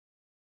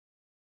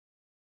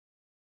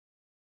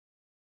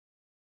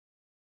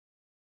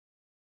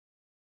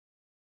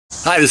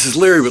Hi, this is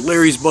Larry with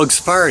Larry's Bug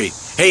Safari.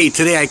 Hey,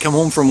 today I come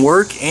home from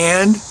work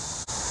and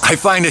I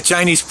find a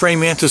Chinese praying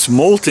mantis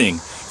molting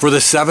for the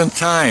 7th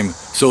time.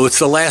 So it's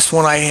the last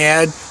one I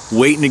had,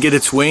 waiting to get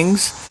its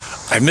wings.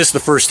 I missed the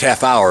first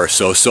half hour or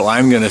so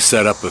I'm going to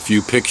set up a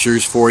few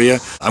pictures for you.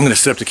 I'm going to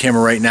set up the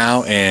camera right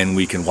now and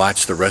we can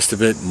watch the rest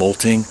of it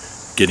molting,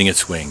 getting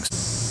its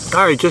wings.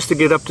 Alright, just to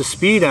get up to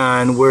speed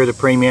on where the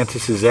praying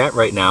mantis is at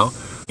right now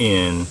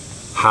in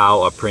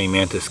how a praying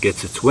mantis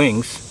gets its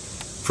wings.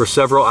 For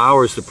several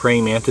hours the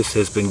praying mantis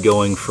has been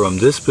going from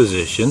this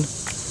position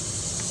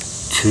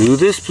to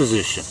this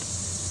position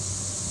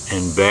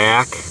and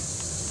back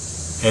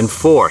and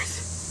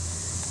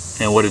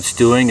forth. And what it's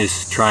doing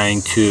is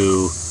trying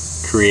to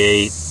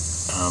create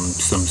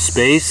some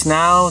space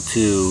now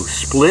to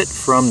split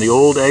from the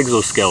old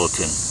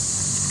exoskeleton.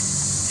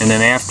 And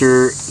then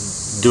after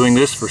doing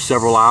this for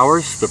several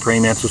hours, the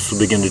praying mantis will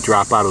begin to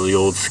drop out of the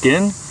old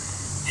skin,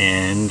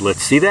 and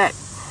let's see that.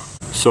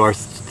 So our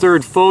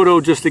third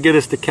photo, just to get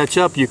us to catch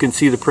up, you can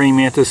see the praying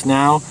mantis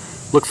now.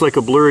 Looks like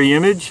a blurry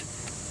image,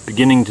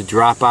 beginning to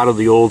drop out of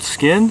the old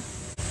skin.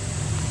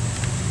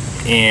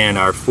 And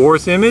our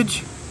fourth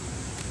image,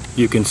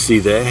 you can see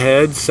the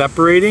head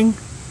separating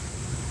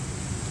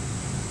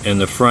and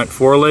the front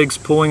forelegs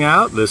pulling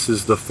out. This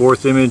is the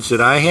fourth image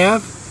that I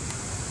have.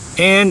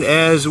 And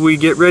as we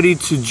get ready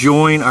to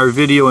join our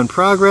video in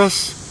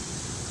progress,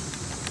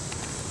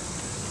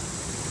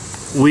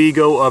 we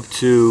go up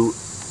to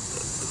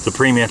the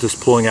praying mantis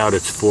pulling out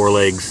its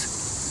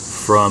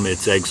forelegs from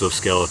its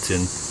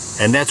exoskeleton,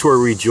 and that's where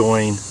we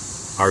join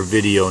our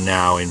video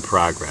now in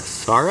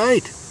progress. All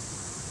right.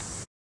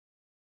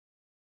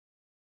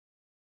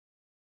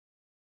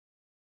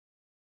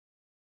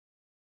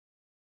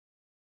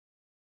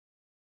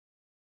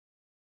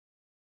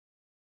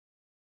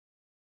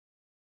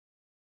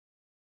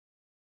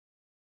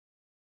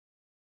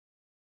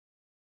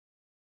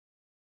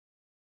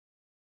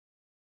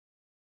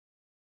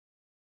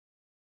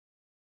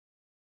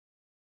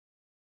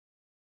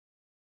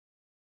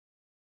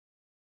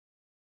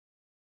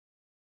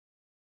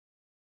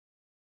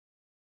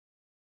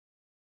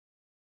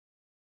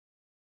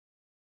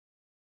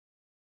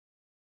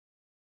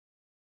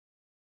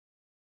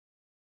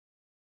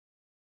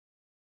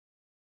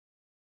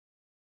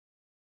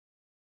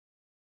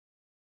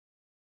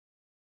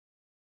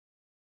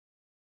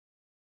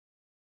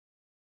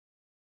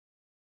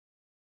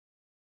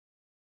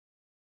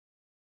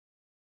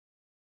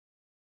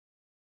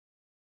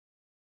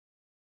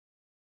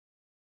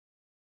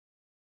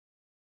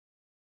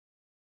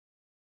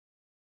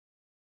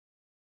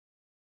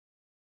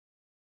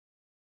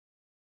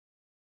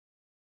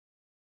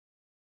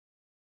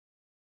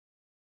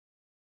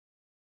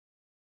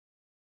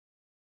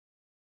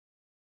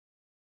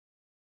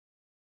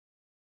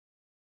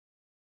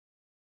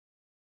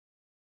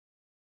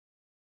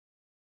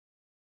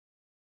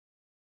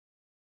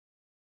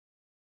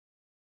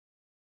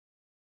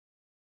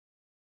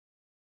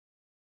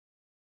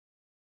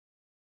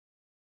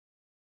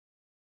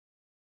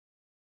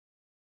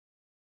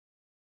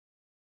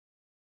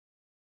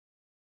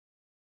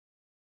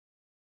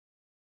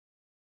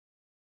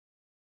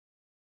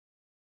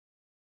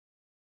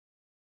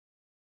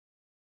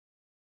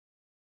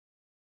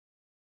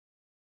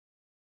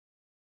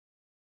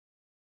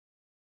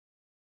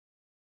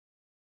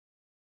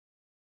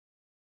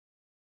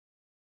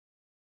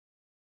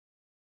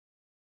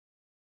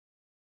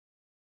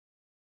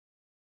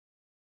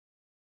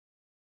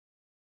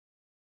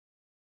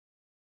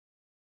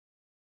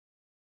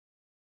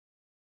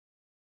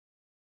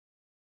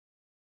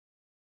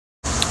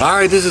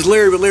 Alright, this is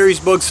Larry with Larry's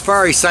Bug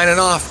Safari signing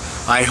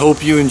off. I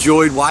hope you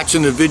enjoyed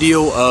watching the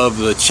video of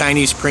the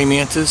Chinese praying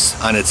mantis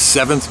on its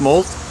 7th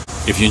molt.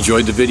 If you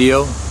enjoyed the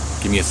video,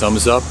 give me a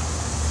thumbs up,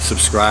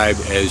 subscribe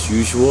as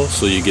usual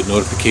so you get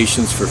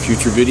notifications for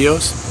future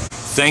videos.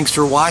 Thanks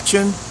for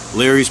watching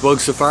Larry's Bug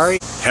Safari.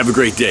 Have a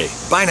great day.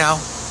 Bye now.